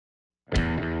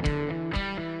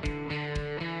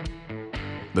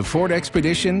The Ford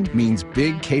Expedition means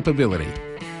big capability.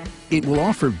 It will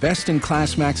offer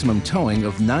best-in-class maximum towing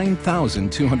of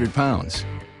 9,200 pounds.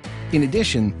 In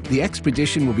addition, the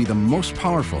Expedition will be the most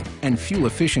powerful and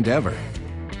fuel-efficient ever.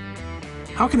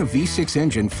 How can a V6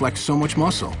 engine flex so much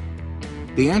muscle?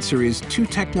 The answer is two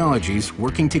technologies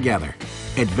working together.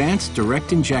 Advanced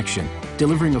direct injection,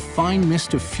 delivering a fine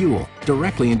mist of fuel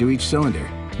directly into each cylinder,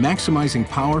 maximizing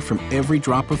power from every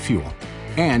drop of fuel.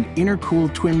 And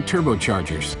intercooled twin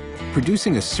turbochargers,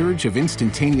 producing a surge of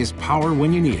instantaneous power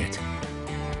when you need it.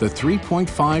 The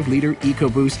 3.5-liter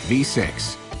EcoBoost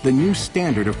V6, the new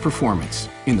standard of performance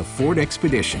in the Ford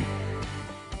Expedition.